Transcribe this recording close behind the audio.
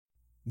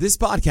This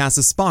podcast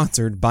is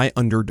sponsored by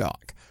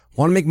Underdog.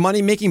 Want to make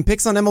money making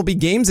picks on MLB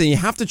games? And you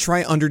have to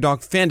try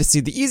Underdog Fantasy,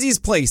 the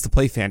easiest place to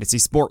play fantasy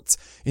sports.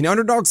 In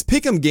Underdog's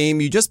Pick'em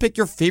game, you just pick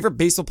your favorite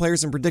baseball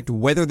players and predict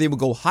whether they will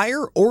go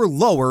higher or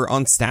lower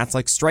on stats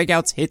like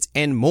strikeouts, hits,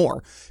 and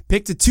more.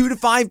 Pick to 2 to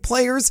 5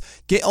 players,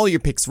 get all your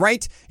picks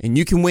right, and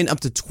you can win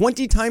up to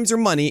 20 times your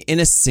money in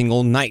a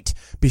single night.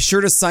 Be sure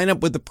to sign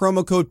up with the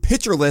promo code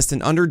PitcherList,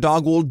 and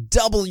Underdog will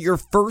double your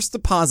first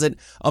deposit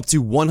up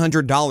to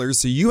 $100,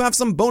 so you have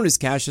some bonus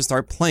cash to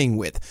start playing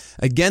with.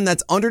 Again,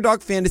 that's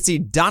UnderdogFantasy.com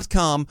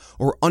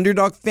or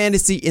Underdog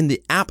Fantasy in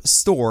the App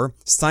Store.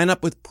 Sign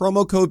up with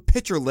promo code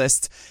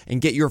PitcherList and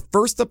get your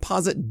first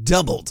deposit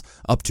doubled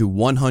up to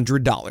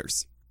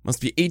 $100. Must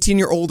be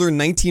 18 or older,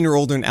 19 or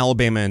older in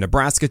Alabama and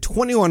Nebraska,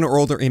 21 or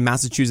older in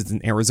Massachusetts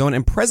and Arizona,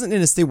 and present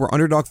in a state where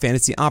Underdog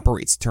Fantasy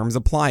operates. Terms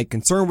apply.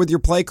 Concerned with your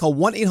play? Call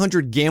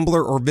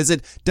 1-800-GAMBLER or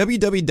visit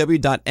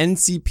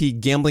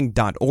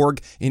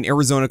www.ncpgambling.org. In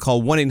Arizona,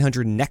 call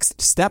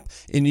 1-800-NEXT-STEP.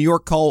 In New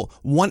York, call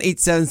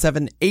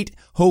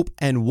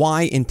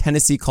 1-877-8-HOPE-NY. In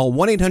Tennessee, call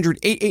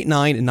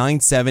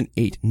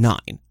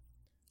 1-800-889-9789.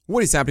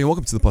 What is happening?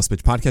 Welcome to the Plus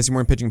Pitch Podcast, your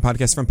morning pitching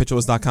podcast from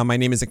PitcherList.com. My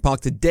name is Nick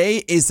Pollock. Today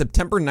is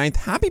September 9th.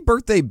 Happy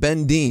birthday,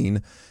 Ben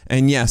Dean.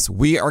 And yes,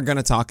 we are going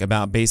to talk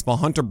about baseball.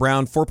 Hunter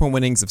Brown, 4-point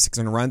winnings of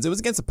 600 runs. It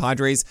was against the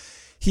Padres.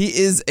 He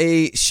is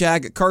a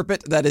shag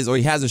carpet.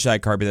 He has a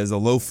shag carpet that is a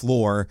low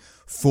floor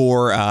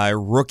for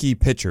rookie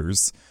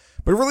pitchers.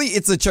 But really,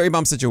 it's a cherry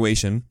bomb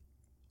situation.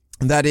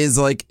 That is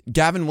like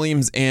Gavin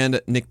Williams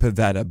and Nick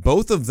Pivetta.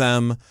 Both of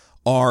them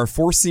are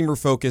four-seamer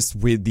focused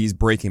with these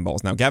breaking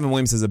balls. Now, Gavin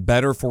Williams is a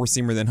better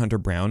four-seamer than Hunter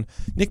Brown.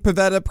 Nick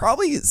Pivetta,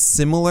 probably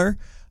similar.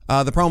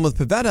 The problem with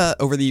Pivetta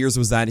over the years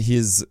was that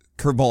his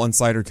curveball and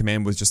slider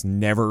command was just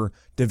never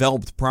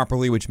developed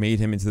properly, which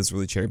made him into this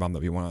really cherry bomb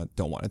that we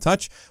don't want to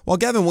touch. While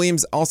Gavin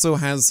Williams also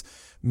has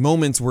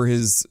moments where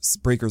his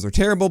breakers are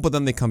terrible, but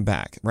then they come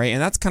back, right? And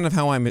that's kind of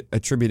how I'm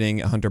attributing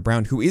Hunter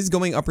Brown, who is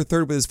going upper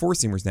third with his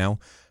four-seamers now,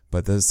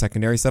 but the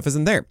secondary stuff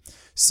isn't there.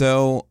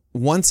 So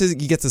once he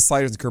gets his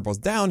sliders and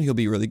curveballs down, he'll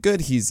be really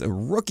good. He's a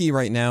rookie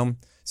right now,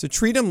 so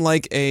treat him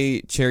like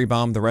a cherry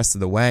bomb the rest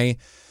of the way.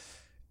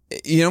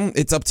 You know,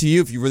 it's up to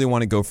you if you really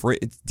want to go for it.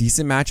 It's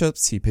decent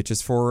matchups. He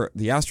pitches for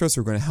the Astros,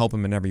 who are going to help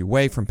him in every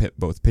way, from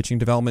both pitching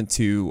development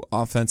to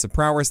offensive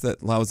prowess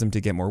that allows him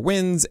to get more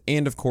wins,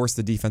 and of course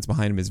the defense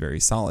behind him is very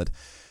solid.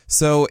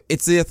 So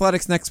it's the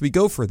Athletics next. We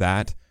go for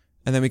that,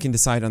 and then we can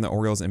decide on the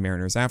Orioles and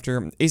Mariners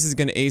after. Ace is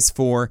going to ace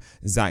for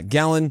Zach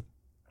Gallen.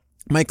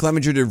 Mike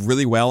Clevenger did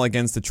really well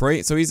against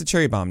Detroit, so he's a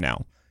cherry bomb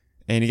now.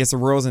 And he gets the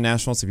Royals and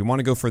Nationals, so if you want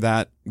to go for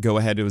that, go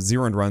ahead. It was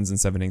 0 runs in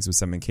 7 innings with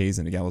 7 Ks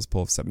and a Gallows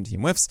pull of 17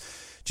 whiffs.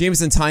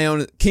 Jameson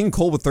Taillon, King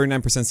Cole with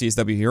 39%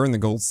 CSW here in the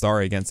Gold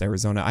Star against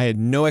Arizona. I had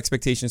no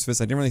expectations for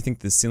this. I didn't really think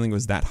the ceiling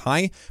was that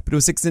high, but it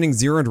was 6 innings,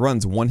 0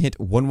 runs, 1 hit,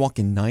 1 walk,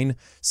 and 9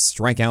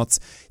 strikeouts.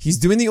 He's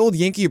doing the old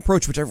Yankee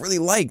approach, which I really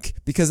like,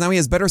 because now he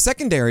has better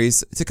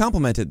secondaries to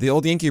complement it. The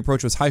old Yankee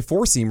approach was high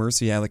four-seamers,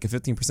 so he had like a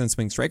 15%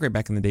 swing strike rate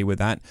back in the day with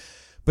that.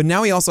 But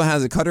now he also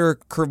has a cutter,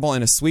 curveball,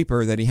 and a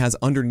sweeper that he has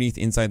underneath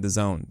inside the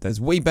zone.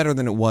 That's way better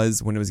than it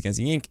was when it was against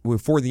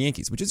for the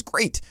Yankees, which is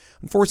great.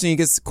 Unfortunately, he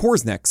gets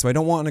Coors next, so I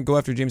don't want to go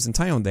after Jameson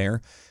Taillon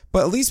there.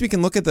 But at least we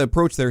can look at the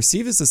approach there, see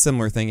if it's a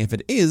similar thing. If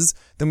it is,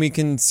 then we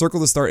can circle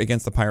the start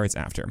against the Pirates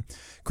after.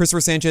 Christopher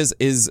Sanchez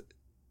is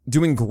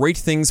doing great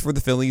things for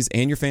the Phillies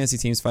and your fantasy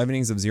teams. 5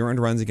 innings of 0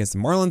 runs against the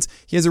Marlins.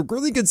 He has a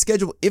really good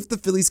schedule if the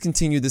Phillies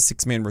continue the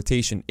 6-man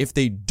rotation. If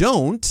they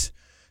don't,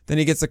 then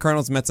he gets the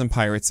Cardinals, Mets, and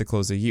Pirates to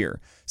close the year.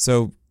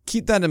 So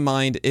keep that in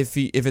mind. If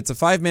it's a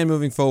 5-man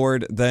moving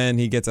forward, then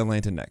he gets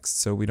Atlanta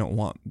next. So we don't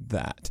want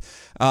that.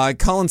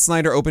 Colin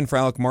Snyder opened for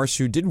Alec Marsh,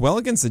 who did well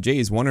against the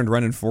Jays. 1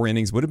 run in 4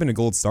 innings. Would have been a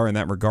gold star in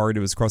that regard.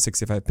 It was across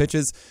 65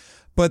 pitches.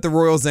 But the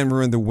Royals then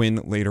ruined the win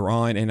later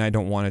on, and I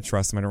don't want to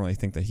trust him. I don't really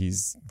think that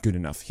he's good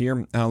enough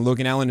here.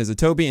 Logan Allen is a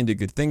Toby and did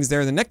good things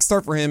there. The next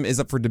start for him is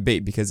up for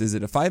debate, because is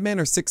it a 5-man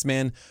or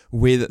 6-man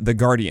with the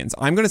Guardians?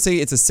 I'm going to say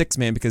it's a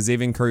 6-man, because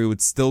Xavier Curry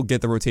would still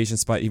get the rotation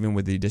spot even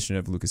with the addition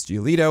of Lucas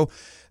Giolito.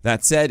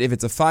 That said, if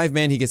it's a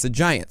 5-man, he gets the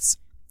Giants.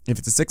 If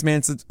it's a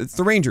 6-man, it's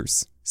the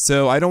Rangers.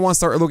 So I don't want to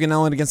start Logan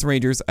Allen against the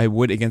Rangers. I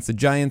would against the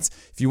Giants.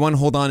 If you want to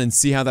hold on and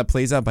see how that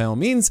plays out, by all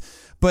means.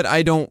 But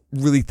I don't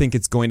really think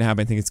it's going to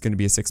happen. I think it's going to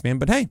be a 6-man.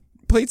 But hey,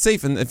 play it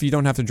safe. And if you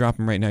don't have to drop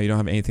him right now, you don't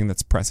have anything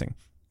that's pressing.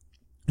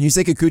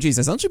 Yusei Kikuchi has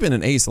essentially been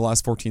an ace the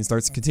last 14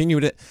 starts.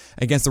 Continued it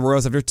against the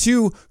Royals after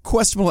 2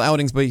 questionable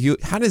outings, but he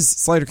had his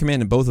slider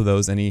command in both of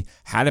those, and he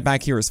had it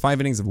back here. His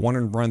 5 innings of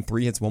 1 run,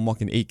 3 hits, 1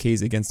 walk, and 8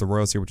 Ks against the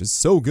Royals here, which is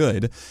so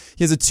good.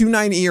 He has a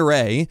 2.9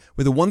 ERA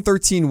with a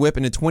 1.13 WHIP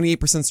and a 28%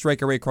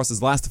 strikeout rate across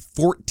his last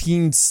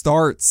 14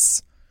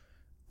 starts.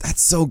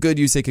 That's so good,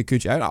 Yusei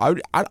Kikuchi.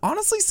 I'd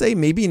honestly say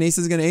maybe an ace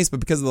is going to ace, but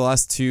because of the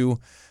last 2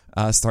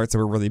 starts that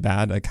were really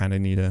bad, I kind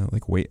of need to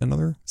wait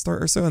another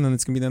start or so, and then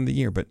it's going to be the end of the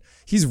year. But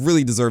he's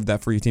really deserved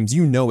that for your teams.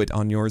 You know it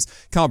on yours.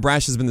 Kyle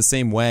Brash has been the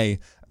same way.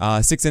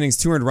 6 innings,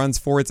 200 runs,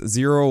 4 hits,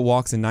 0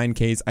 walks, and 9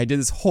 Ks. I did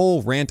this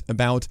whole rant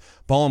about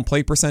ball and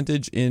play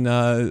percentage in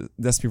the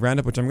SP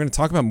Roundup, which I'm going to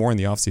talk about more in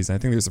the offseason. I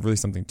think there's really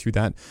something to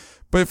that.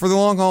 But for the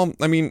long haul,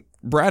 I mean,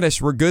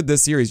 Bradish, we're good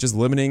this year. He's just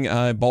limiting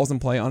balls in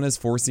play on his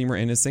four-seamer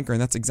and his sinker,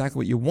 and that's exactly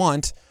what you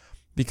want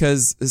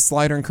because his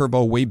slider and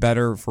curveball are way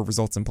better for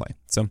results in play.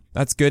 So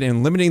that's good,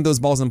 and limiting those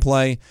balls in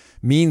play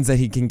means that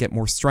he can get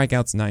more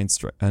strikeouts,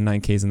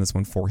 9 Ks in this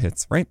one, 4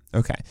 hits, right?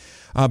 Okay.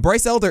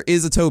 Bryce Elder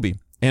is a Toby.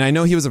 And I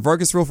know he was a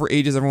Vargas rule for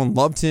ages. Everyone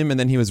loved him, and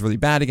then he was really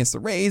bad against the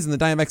Rays and the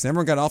Diamondbacks, and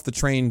everyone got off the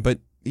train, but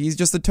he's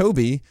just a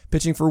Toby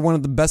pitching for one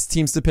of the best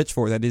teams to pitch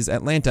for, that is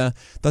Atlanta.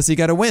 Thus, he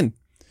got a win.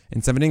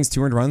 In 7 innings,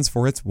 200 runs,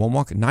 4 hits, 1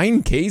 walk,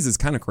 9 Ks is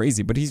kind of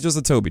crazy, but he's just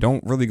a Toby.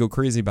 Don't really go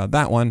crazy about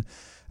that one.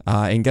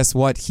 And guess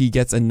what? He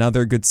gets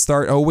another good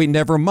start. Oh, wait,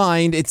 never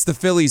mind. It's the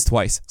Phillies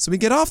twice. So we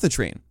get off the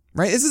train,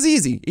 right? This is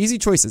easy. Easy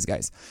choices,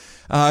 guys.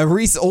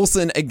 Reese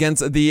Olson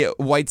against the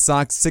White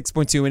Sox,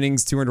 6.2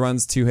 innings, 200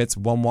 runs, 2 hits,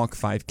 1 walk,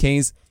 5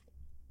 Ks.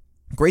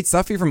 Great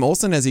stuff here from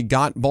Olson as he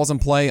got balls in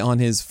play on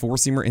his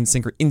four-seamer and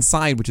sinker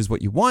inside, which is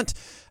what you want.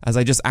 As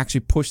I just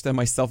actually pushed them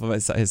myself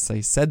as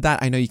I said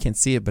that. I know you can't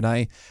see it, but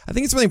I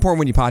think it's really important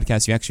when you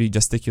podcast, you actually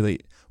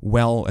gesticulate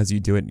well as you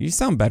do it. You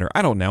sound better.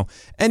 I don't know.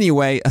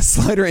 Anyway, a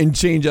slider and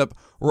changeup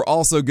were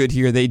also good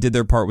here. They did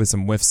their part with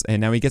some whiffs,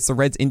 and now he gets the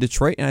Reds in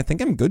Detroit, and I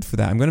think I'm good for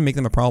that. I'm going to make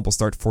them a probable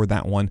start for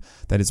that one.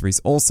 That is Reese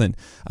Olson.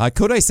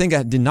 Kodai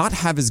Senga did not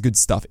have his good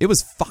stuff. It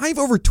was 5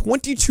 over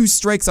 22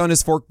 strikes on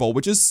his forkball,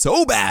 which is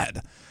so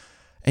bad.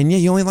 And yeah,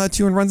 he only allowed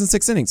 2 runs in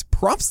 6 innings.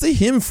 Props to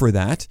him for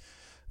that.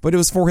 But it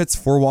was 4 hits,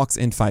 4 walks,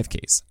 and 5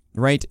 Ks,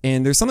 right?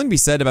 And there's something to be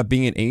said about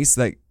being an ace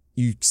that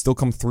you still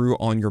come through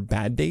on your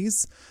bad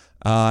days.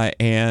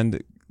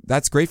 And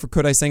that's great for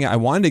Kodai Senga. I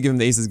wanted to give him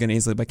the aces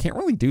against Aisley, but I can't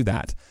really do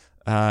that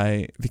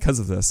because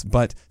of this.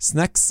 But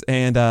Snex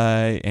and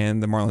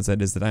the Marlins,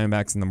 that is the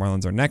Diamondbacks and the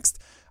Marlins are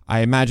next.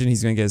 I imagine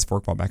he's going to get his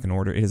forkball back in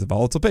order. It is a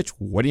volatile pitch.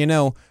 What do you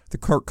know? The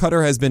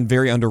cutter has been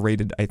very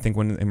underrated, I think,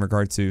 when in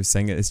regard to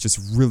Senga. It's just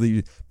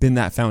really been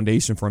that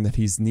foundation for him that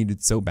he's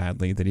needed so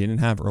badly that he didn't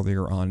have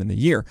earlier on in the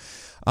year.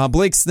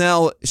 Blake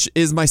Snell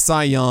is my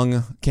Cy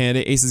Young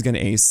candidate. Ace is going to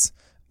ace.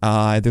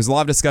 There's a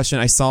lot of discussion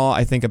I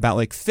think, about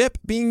like FIP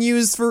being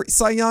used for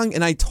Cy Young,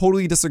 and I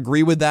totally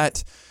disagree with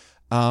that.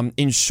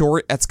 In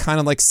short, that's kind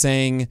of like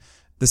saying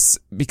this,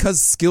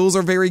 because skills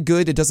are very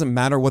good, it doesn't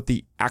matter what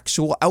the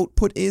actual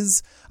output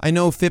is. I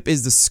know FIP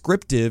is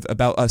descriptive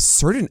about a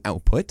certain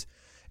output,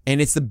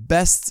 and it's the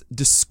best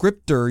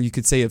descriptor, you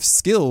could say, of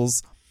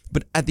skills.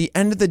 But at the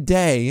end of the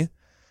day,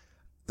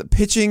 the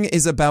pitching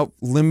is about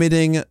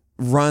limiting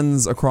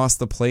runs across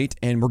the plate,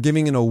 and we're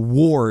giving an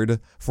award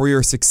for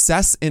your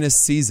success in a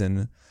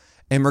season.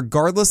 And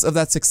regardless of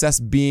that success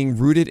being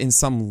rooted in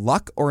some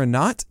luck or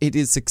not, it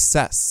is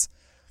success.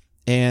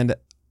 And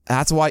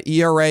that's why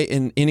ERA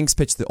and innings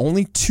pitched, the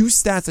only 2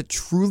 stats that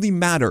truly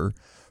matter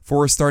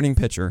for a starting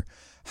pitcher.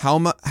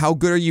 How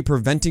good are you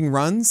preventing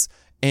runs,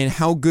 and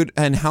how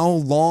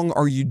long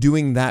are you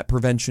doing that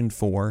prevention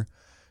for,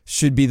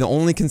 should be the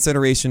only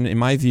consideration, in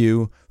my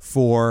view,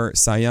 for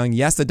Cy Young.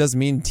 Yes, that does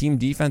mean team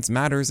defense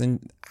matters,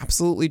 and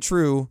absolutely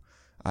true.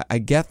 I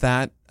get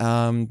that,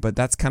 but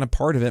that's kind of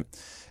part of it.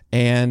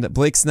 And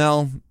Blake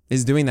Snell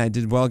is doing that.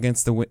 Did well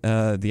against the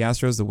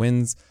Astros. The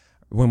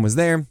win was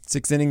there.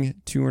 6 inning,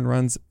 2 earned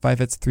runs, 5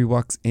 hits, 3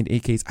 walks, and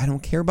 8 Ks. I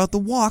don't care about the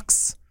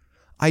walks.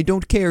 I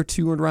don't care.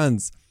 2 earned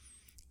runs.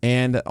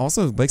 And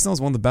also, Blake Snell is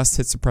one of the best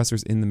hit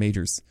suppressors in the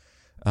majors.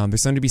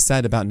 There's something to be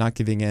said about not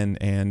giving in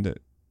and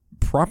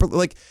properly,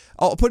 like,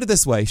 I'll put it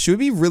this way. Should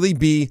we really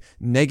be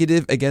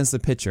negative against the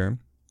pitcher?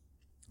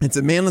 It's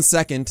a man on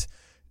second,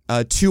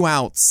 2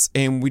 outs,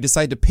 and we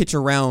decide to pitch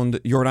around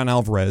Yordan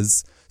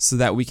Alvarez so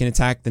that we can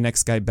attack the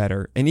next guy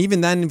better. And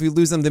even then, if we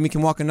lose them, then we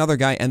can walk another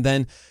guy and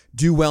then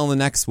do well in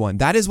the next one.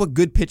 That is what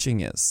good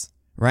pitching is,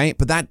 right?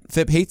 But that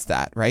FIP hates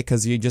that, right?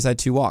 Because you just had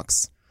 2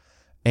 walks.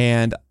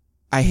 And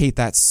I hate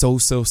that so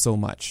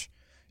much.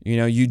 You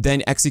know, you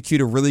then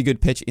execute a really good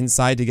pitch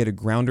inside to get a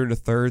grounder to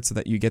third so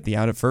that you get the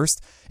out at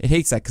first. It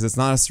hates that because it's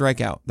not a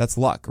strikeout. That's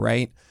luck,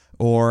 right?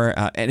 Or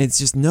and it's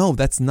just, no,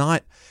 that's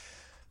not.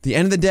 The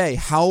end of the day,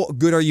 how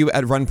good are you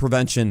at run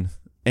prevention?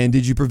 And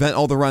did you prevent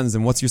all the runs?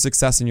 And what's your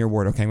success in your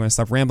award? Okay, I'm going to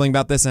stop rambling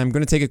about this, and I'm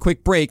going to take a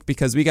quick break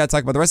because we got to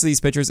talk about the rest of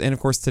these pitchers and, of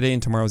course, today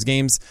and tomorrow's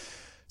games.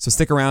 So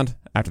stick around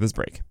after this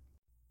break.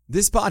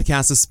 This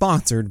podcast is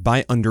sponsored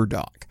by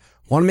Underdog.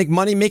 Want to make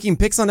money making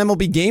picks on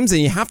MLB games?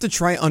 And you have to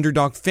try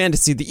Underdog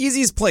Fantasy, the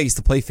easiest place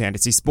to play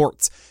fantasy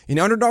sports. In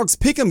Underdog's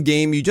Pick'em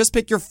game, you just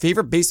pick your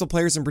favorite baseball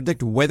players and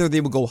predict whether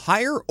they will go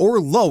higher or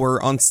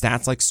lower on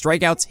stats like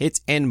strikeouts,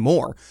 hits, and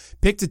more.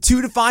 Pick to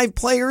 2 to 5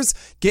 players,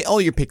 get all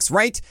your picks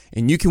right,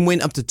 and you can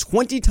win up to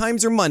 20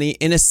 times your money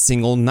in a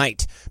single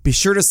night. Be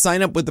sure to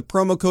sign up with the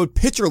promo code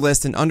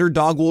PitcherList, and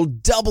Underdog will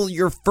double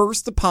your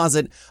first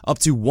deposit up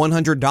to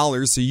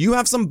 $100, so you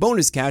have some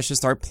bonus cash to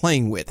start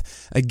playing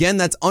with. Again,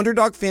 that's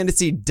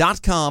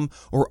UnderdogFantasy.com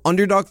or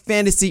Underdog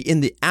Fantasy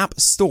in the App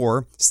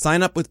Store.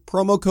 Sign up with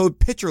promo code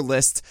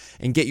PitcherList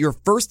and get your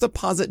first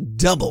deposit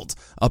doubled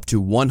up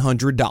to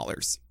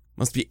 $100.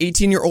 Must be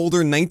 18 or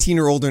older, 19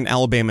 or older in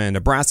Alabama and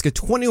Nebraska,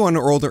 21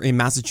 or older in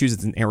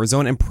Massachusetts and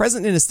Arizona, and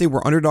present in a state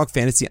where Underdog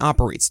Fantasy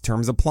operates.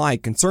 Terms apply.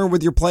 Concerned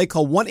with your play?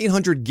 Call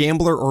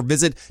 1-800-GAMBLER or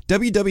visit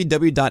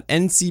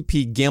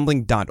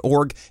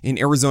www.ncpgambling.org. In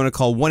Arizona,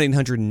 call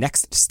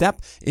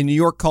 1-800-NEXT-STEP. In New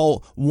York,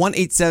 call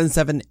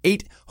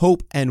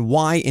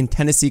 1-877-8-HOPE-NY. In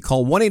Tennessee,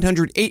 call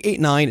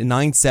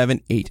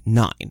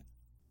 1-800-889-9789.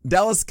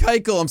 Dallas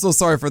Keuchel, I'm so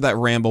sorry for that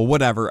ramble,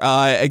 whatever,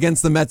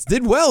 against the Mets,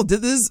 did well,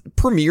 did his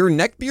premier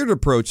neckbeard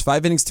approach,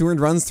 5 innings, 2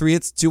 earned runs, 3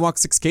 hits, 2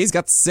 walks, 6 Ks,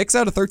 got 6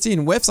 out of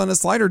 13 whiffs on his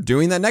slider,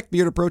 doing that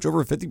neckbeard approach,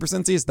 over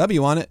 50%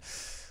 CSW on it.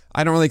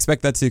 I don't really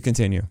expect that to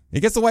continue.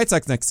 He gets the White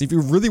Sox next. If you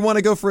really want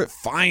to go for it,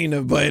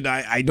 fine, but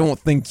I don't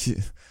think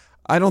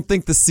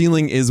the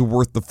ceiling is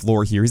worth the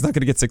floor here. He's not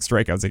going to get 6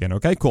 strikeouts again,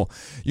 okay, cool.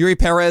 Yuri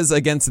Perez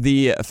against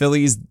the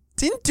Phillies,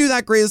 didn't do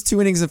that great. As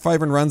 2 innings and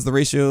 5 earned runs. The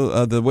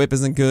ratio, the whip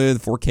isn't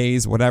good. 4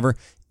 Ks, whatever.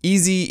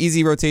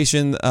 Easy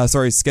rotation.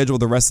 Schedule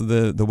the rest of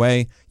the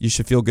way. You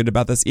should feel good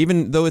about this,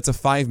 even though it's a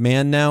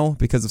 5-man now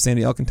because of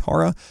Sandy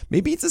Alcantara.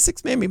 Maybe it's a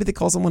 6-man. Maybe they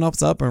call someone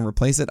else up and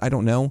replace it. I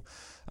don't know.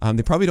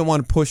 They probably don't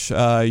want to push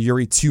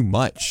Yuri too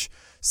much,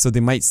 so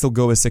they might still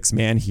go a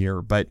 6-man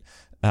here. But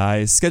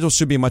his schedule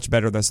should be much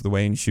better the rest of the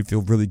way, and you should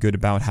feel really good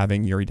about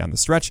having Yuri down the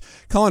stretch.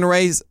 Colin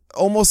Ray's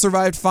almost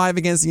survived 5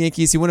 against the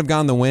Yankees. He would have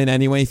gotten the win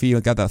anyway if he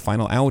got that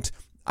final out.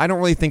 I don't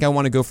really think I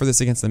want to go for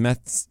this against the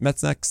Mets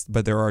next,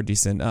 but there are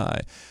decent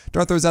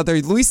dart throws out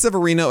there. Luis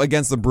Severino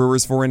against the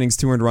Brewers, 4 innings,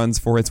 2 earned runs,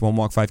 4 hits, 1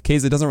 walk, 5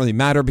 Ks. It doesn't really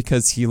matter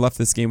because he left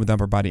this game with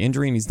upper body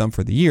injury and he's done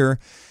for the year.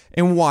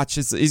 And watch,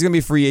 he's going to be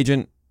a free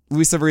agent.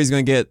 Luis Severino is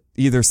going to get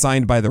either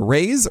signed by the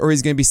Rays or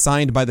he's going to be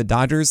signed by the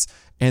Dodgers,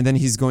 and then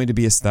he's going to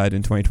be a stud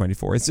in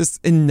 2024. It's just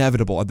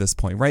inevitable at this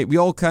point, right? We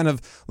all kind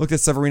of looked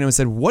at Severino and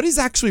said, what is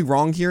actually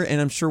wrong here?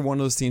 And I'm sure one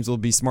of those teams will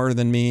be smarter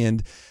than me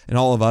and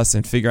all of us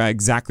and figure out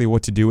exactly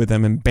what to do with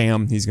him, and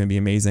bam, he's going to be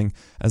amazing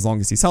as long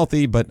as he's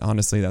healthy. But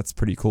honestly, that's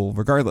pretty cool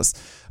regardless.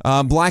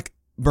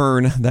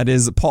 Blackburn, that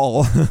is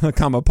Paul,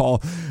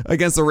 Paul,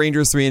 against the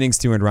Rangers, 3 innings,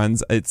 2 earned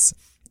runs. It's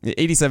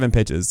 87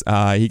 pitches.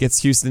 He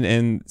gets Houston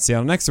and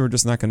Seattle next, so we're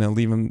just not going to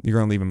leave him. You're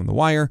going to leave him on the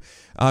wire.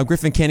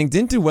 Griffin Canning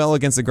didn't do well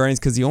against the Guardians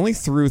because he only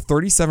threw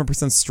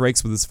 37%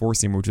 strikes with his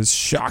 4-seamer, which is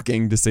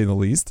shocking to say the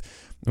least.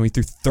 And we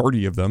threw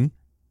 30 of them.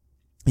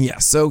 Yeah,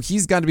 so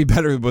he's got to be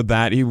better with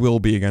that. He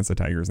will be against the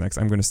Tigers next.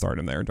 I'm going to start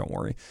him there, don't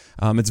worry.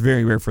 It's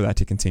very rare for that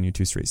to continue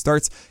 2 straight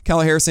starts. Cal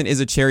Harrison is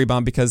a cherry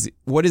bomb because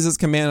what is his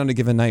command on a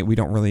given night? We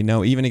don't really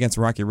know. Even against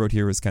Rocky Road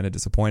here was kind of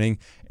disappointing,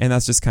 and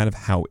that's just kind of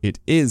how it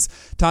is.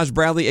 Taj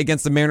Bradley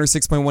against the Mariners,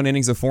 6.1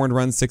 innings of 4 earned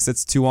runs, 6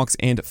 hits, 2 walks,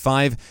 and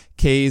 5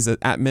 Ks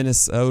at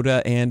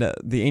Minnesota, and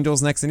the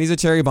Angels next. And he's a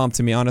cherry bomb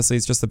to me, honestly.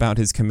 It's just about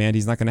his command.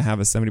 He's not going to have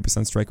a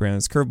 70% strike rate on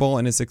his curveball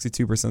and a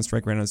 62%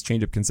 strike rate on his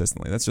changeup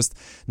consistently. That's just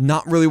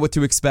not really what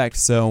to expect.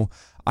 So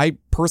I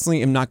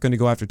personally am not going to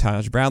go after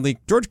Taj Bradley.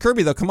 George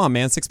Kirby, though, come on,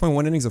 man.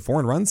 6.1 innings of 4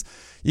 earned runs.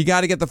 You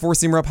got to get the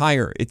 4-seamer up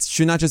higher. It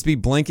should not just be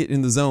blanket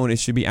in the zone. It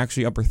should be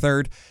actually upper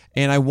third.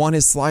 And I want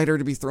his slider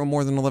to be thrown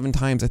more than 11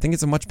 times. I think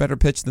it's a much better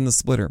pitch than the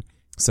splitter.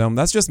 So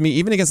that's just me.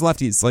 Even against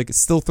lefties,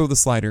 still throw the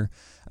slider.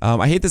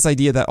 I hate this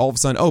idea that all of a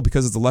sudden,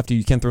 because it's a lefty,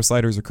 you can't throw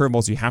sliders or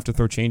curveballs. You have to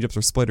throw changeups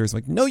or splitters.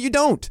 No, you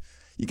don't.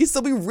 You can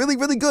still be really,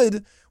 really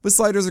good with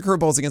sliders or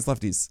curveballs against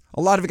lefties.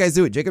 A lot of guys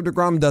do it. Jacob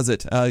deGrom does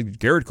it.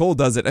 Garrett Cole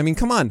does it. I mean,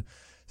 come on.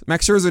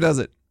 Max Scherzer does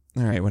it.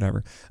 All right,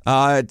 whatever.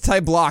 Ty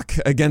Block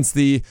against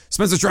the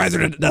Spencer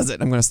Strider does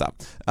it. I'm going to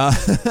stop.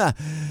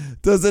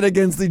 Does it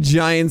against the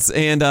Giants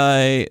and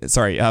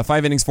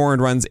 5 innings, 4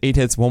 earned runs, 8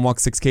 hits, 1 walk,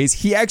 6 Ks.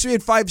 He actually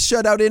had 5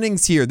 shutout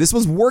innings here. This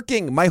was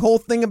working. My whole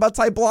thing about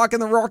Ty Block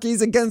and the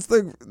Rockies against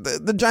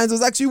the Giants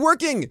was actually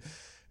working.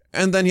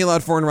 And then he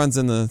allowed 4 earned runs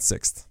in the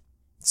 6th.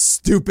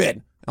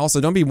 Stupid.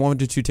 Also, don't be 1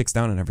 to 2 ticks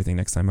down on everything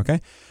next time, okay?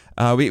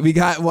 We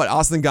got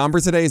Austin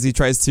Gomber today as he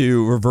tries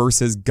to reverse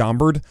his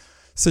Gombard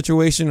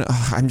situation.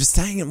 I'm just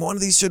saying one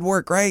of these should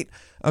work, right?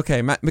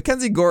 Okay,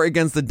 Mackenzie Gore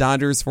against the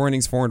Dodgers, 4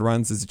 innings, 4 earned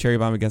runs is a cherry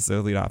bomb against the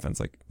elite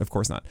offense. Of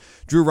course not.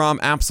 Drew Rom,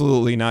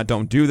 absolutely not.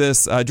 Don't do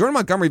this. Jordan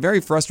Montgomery,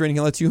 very frustrating.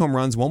 He let 2 home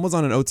runs. One was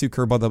on an 0-2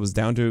 curveball that was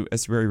down to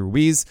Esteury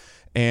Ruiz,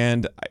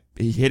 and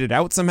he hit it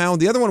out somehow.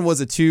 The other one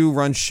was a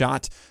 2-run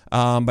shot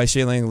by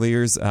Shea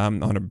Langeliers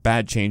on a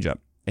bad changeup.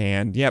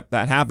 And yep,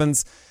 that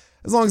happens.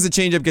 As long as the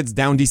changeup gets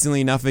down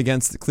decently enough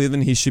against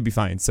Cleveland, he should be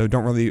fine. So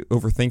don't really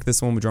overthink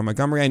this one with Jordan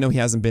Montgomery. I know he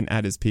hasn't been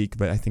at his peak,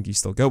 but I think you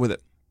still go with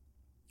it.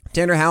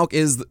 Tanner Houck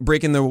is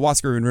breaking the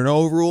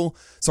Wasker-Renault rule.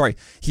 Sorry,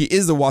 he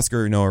is the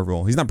Wasker-Renault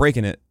rule. He's not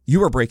breaking it.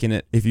 You are breaking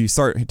it if you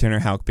start Tanner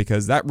Houck,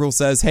 because that rule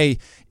says, hey,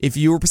 if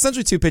you were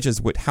essentially 2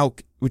 pitches, which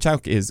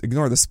Houck is,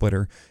 ignore the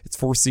splitter. It's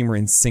 4-seamer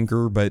and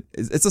sinker, but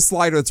it's a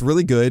slider that's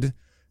really good,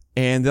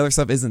 and the other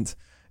stuff isn't.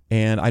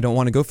 And I don't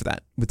want to go for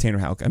that with Tanner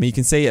Houck. I mean, you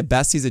can say at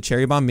best he's a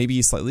cherry bomb. Maybe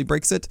he slightly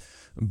breaks it,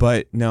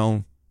 but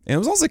no. And it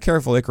was also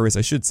Careful Icarus,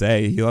 I should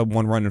say. He allowed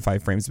 1 run in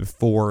 5 frames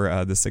before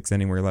the 6th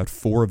inning, where he allowed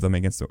 4 of them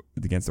against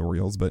the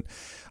Orioles. But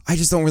I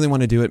just don't really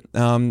want to do it.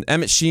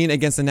 Emmett Sheehan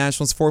against the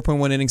Nationals,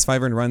 4.1 innings,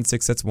 5 earned runs,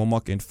 6 hits, 1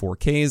 walk, and 4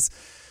 Ks.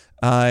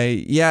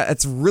 Yeah,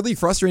 it's really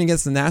frustrating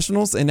against the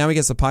Nationals, and now he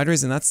gets the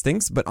Padres, and that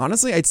stinks. But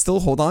honestly, I'd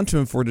still hold on to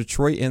him for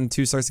Detroit and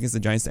 2 starts against the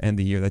Giants to end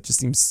the year. That just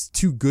seems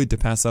too good to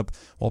pass up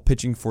while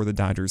pitching for the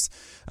Dodgers.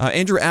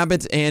 Andrew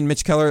Abbott and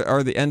Mitch Keller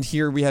are the end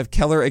here. We have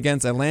Keller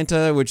against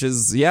Atlanta, which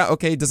is, yeah,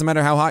 okay, doesn't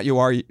matter how hot you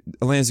are,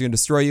 Atlanta's going to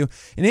destroy you.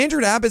 And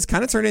Andrew Abbott's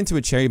kind of turned into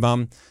a cherry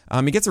bomb.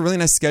 He gets a really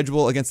nice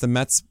schedule against the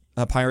Mets,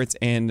 Pirates,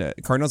 and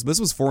Cardinals. But this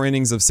was 4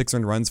 innings of 6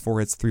 earned runs, 4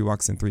 hits, 3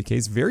 walks, and 3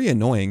 Ks. Very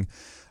annoying.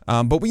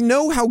 But we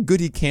know how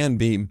good he can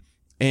be.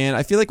 And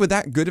I feel like with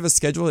that good of a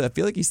schedule, I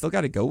feel like he's still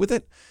got to go with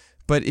it.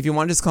 But if you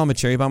want to just call him a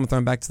cherry bomb and throw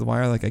him back to the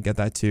wire, like I get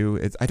that too.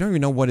 I don't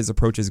even know what his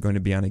approach is going to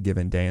be on a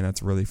given day, and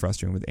that's really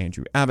frustrating with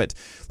Andrew Abbott.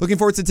 Looking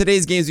forward to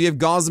today's games. We have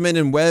Gosman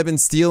and Webb and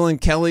Steele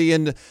and Kelly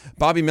and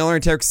Bobby Miller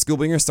and Tarek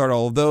Skilbinger start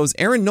all of those.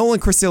 Aaron Nola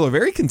and Chris Sale are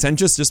very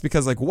contentious just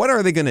because, like, what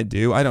are they going to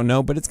do? I don't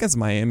know, but it's against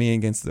Miami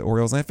and against the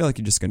Orioles, and I feel like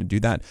you're just going to do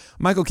that.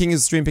 Michael King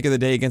is the stream pick of the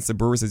day against the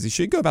Brewers, as he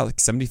should go about like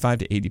 75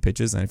 to 80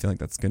 pitches, and I feel like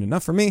that's good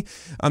enough for me.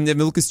 They have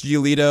Lucas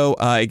Giolito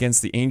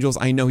against the Angels.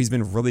 I know he's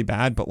been really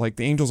bad, but like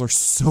the Angels are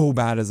so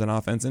bad as an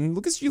offense, and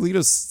Lucas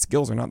Giolito's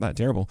skills are not that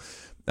terrible.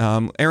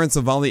 Aaron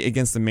Savali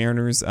against the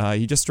Mariners.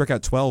 He just struck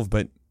out 12,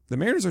 but the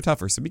Mariners are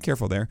tougher, so be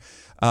careful there.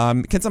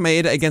 Kenta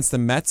Maeda against the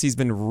Mets. He's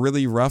been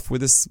really rough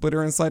with his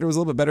splitter and slider. Was a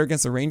little bit better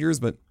against the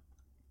Rangers, but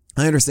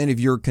I understand if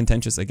you're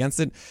contentious against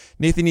it.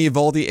 Nathan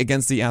Eovaldi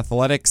against the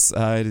Athletics.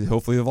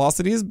 Hopefully the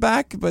velocity is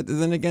back, but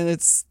then again,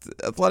 it's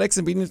Athletics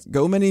and beating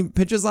go many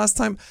pitches last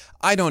time.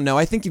 I don't know.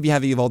 I think if you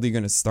have Eovaldi, you're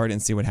going to start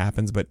and see what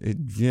happens, but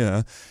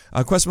yeah.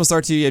 Questionable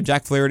start to you. You have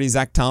Jack Flaherty,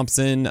 Zach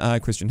Thompson,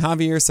 Christian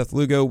Javier, Seth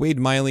Lugo, Wade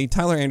Miley,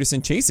 Tyler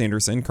Anderson, Chase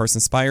Anderson,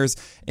 Carson Spires,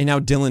 and now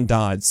Dylan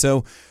Dodd.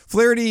 So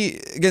Flaherty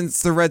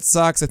against the Red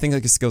Sox, I think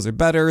like his skills are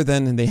better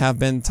than they have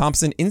been.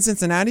 Thompson in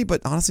Cincinnati,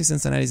 but honestly,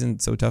 Cincinnati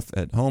isn't so tough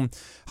at home.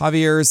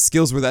 Javier's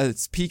skills were at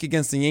its peak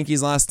against the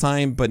Yankees last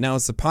time, but now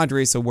it's the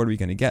Padres, so what are we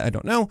going to get? I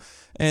don't know.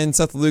 And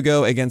Seth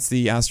Lugo against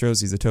the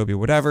Astros, he's a Toby or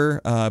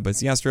whatever, but it's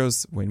the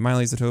Astros. Wade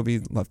Miley's a Toby.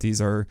 Lefties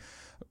are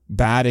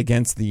bad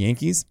against the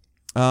Yankees.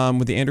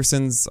 With the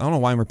Andersons, I don't know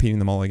why I'm repeating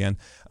them all again.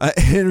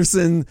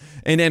 Anderson,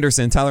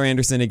 Tyler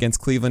Anderson against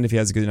Cleveland. If he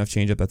has a good enough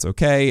changeup, that's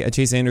okay.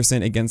 Chase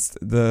Anderson against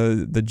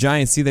the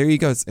Giants. See, there you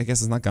go. I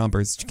guess it's not Gomber,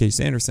 it's Chase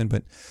Anderson,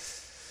 but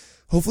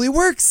hopefully it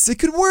works. It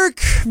could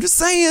work. I'm just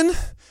saying.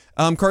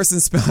 Carson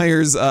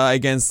Spires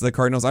against the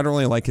Cardinals. I don't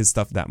really like his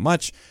stuff that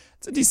much.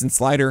 It's a decent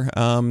slider.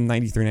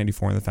 93,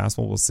 94 in the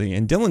fastball. We'll see.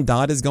 And Dylan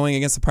Dodd is going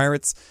against the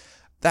Pirates.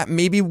 That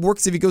maybe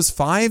works if he goes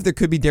 5. There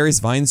could be Darius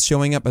Vines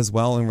showing up as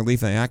well in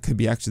relief. And that could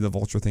be actually the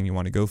vulture thing you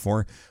want to go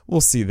for.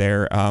 We'll see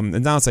there. The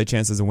downside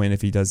chance is a win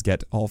if he does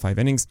get all 5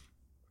 innings.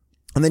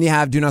 And then you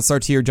have do not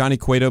start here, Johnny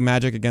Cueto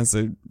Magic against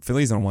the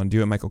Phillies. I don't want to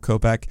do it. Michael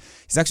Kopech.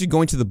 He's actually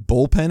going to the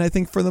bullpen, I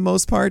think, for the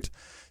most part.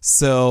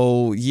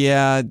 So,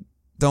 yeah,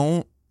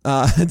 don't.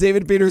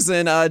 David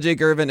Peterson, Jake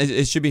Irvin.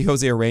 It should be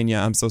Jose Arena.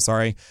 I'm so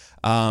sorry.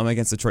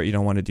 Against Detroit, you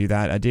don't want to do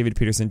that. David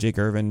Peterson, Jake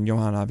Irvin,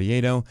 Johan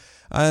Oviedo,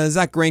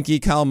 Zach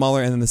Greinke, Kyle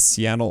Muller, and then the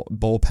Seattle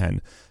bullpen.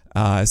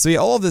 So yeah,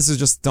 all of this is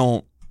just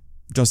don't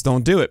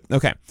do it.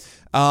 Okay.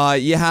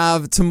 You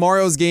have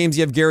tomorrow's games.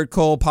 You have Garrett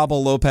Cole, Pablo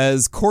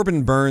Lopez,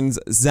 Corbin Burns,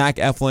 Zach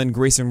Eflin,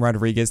 Grayson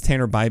Rodriguez,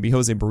 Tanner Bybee,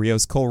 Jose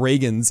Barrios, Cole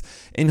Reagans,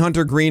 and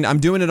Hunter Green.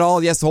 I'm doing it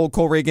all. Yes, the whole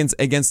Cole Reagans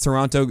against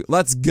Toronto.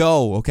 Let's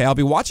go. Okay, I'll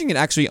be watching it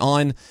actually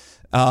on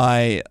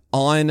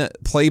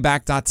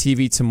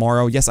playback.tv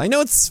tomorrow. Yes, I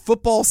know it's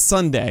football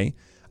Sunday.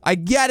 I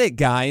get it,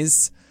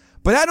 guys,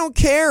 but I don't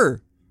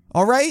care.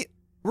 All right?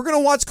 We're going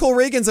to watch Cole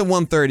Reagans at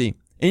 1:30,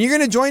 and you're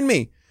going to join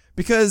me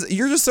because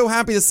you're just so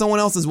happy that someone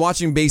else is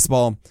watching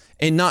baseball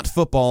and not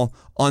football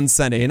on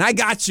Sunday, and I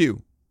got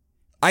you.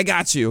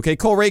 Okay,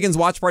 Cole Reagans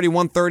watch party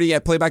 1:30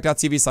 at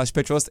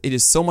playback.tv/pitcherlist. It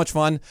is so much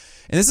fun,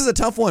 and this is a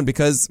tough one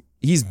because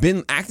he's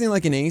been acting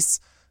like an ace.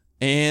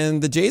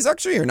 And the Jays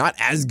actually are not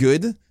as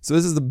good. So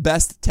this is the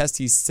best test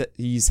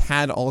he's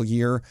had all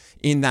year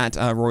in that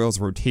Royals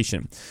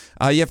rotation.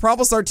 You have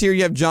probable start here.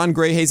 You have John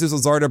Gray, Jesus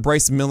Luzardo,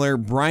 Bryce Miller,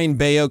 Brian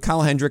Bayo,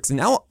 Kyle Hendricks,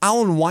 and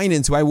Alan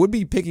Winans, who I would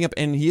be picking up,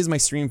 and he is my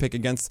stream pick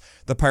against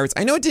the Pirates.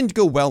 I know it didn't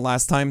go well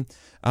last time.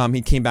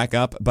 He came back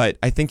up, but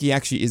I think he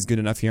actually is good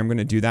enough here. I'm going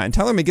to do that. And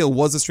Tyler McGill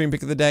was a stream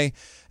pick of the day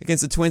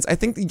against the Twins. I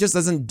think he just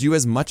doesn't do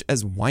as much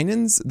as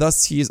Winans,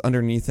 thus he is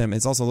underneath him.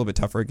 It's also a little bit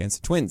tougher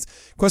against the Twins.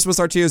 Questionable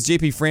start here is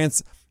JP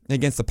France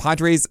against the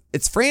Padres.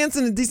 It's France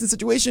in a decent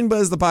situation, but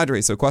it's the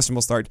Padres, so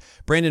questionable start.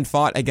 Brandon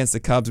Pfaadt against the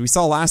Cubs. We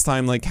saw last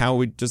time like how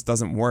it just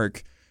doesn't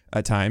work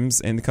at times,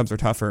 and the Cubs are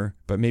tougher,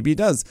 but maybe it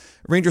does.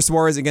 Ranger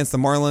Suarez against the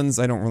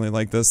Marlins. I don't really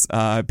like this.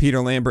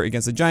 Peter Lambert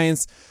against the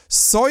Giants.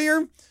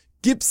 Sawyer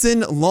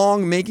Gibson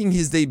Long making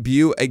his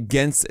debut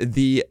against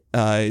the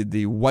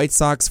White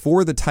Sox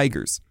for the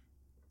Tigers.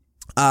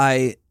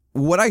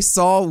 What I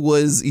saw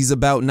was he's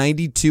about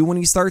 92 when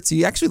he starts.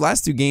 He actually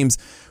last 2 games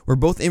were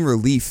both in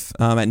relief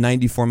at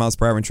 94 miles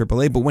per hour in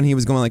AAA, but when he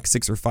was going like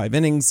 6 or 5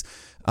 innings,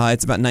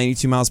 it's about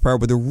 92 miles per hour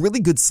with a really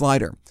good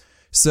slider.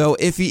 So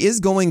if he is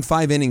going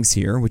 5 innings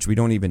here, which we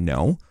don't even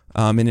know,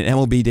 in an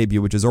MLB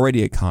debut, which is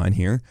already a con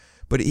here,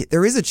 but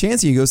there is a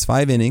chance he goes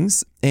 5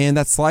 innings, and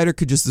that slider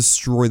could just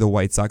destroy the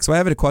White Sox. So I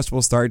have it a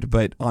questionable start,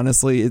 but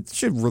honestly, it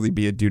should really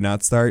be a do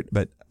not start.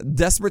 But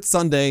desperate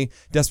Sunday,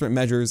 desperate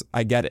measures,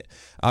 I get it.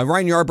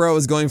 Ryan Yarbrough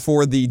is going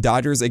for the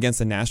Dodgers against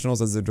the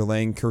Nationals as they're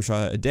delaying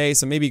Kershaw a day,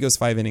 so maybe he goes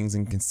 5 innings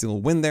and can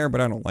still win there, but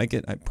I don't like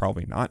it.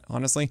 Probably not,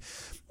 honestly.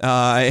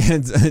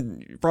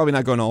 And probably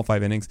not going all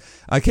 5 innings.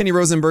 Kenny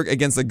Rosenberg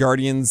against the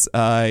Guardians.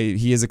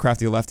 He is a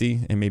crafty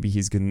lefty, and maybe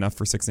he's good enough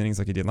for 6 innings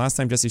like he did last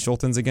time. Jesse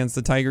Schulten's against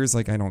the Tigers.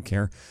 I don't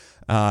care.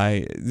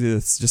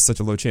 It's just such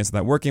a low chance of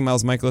that working.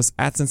 Miles Michaelis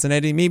at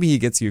Cincinnati. Maybe he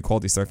gets you a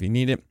quality start if you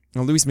need it.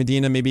 Luis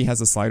Medina maybe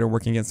has a slider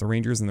working against the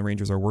Rangers, and the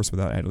Rangers are worse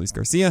without Adolis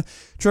Garcia.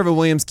 Trevor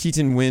Williams,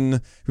 Keaton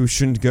Wynn, who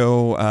shouldn't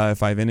go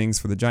 5 innings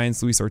for the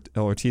Giants. Luis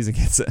Ortiz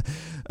against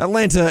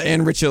Atlanta,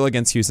 and Rich Hill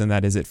against Houston.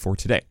 That is it for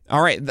today.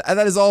 All right,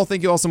 that is all.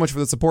 Thank you all so much for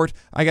the support.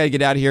 I got to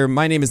get out of here.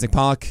 My name is Nick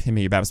Pollock, and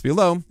may your BABIPs be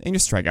low and your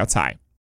strikeouts high.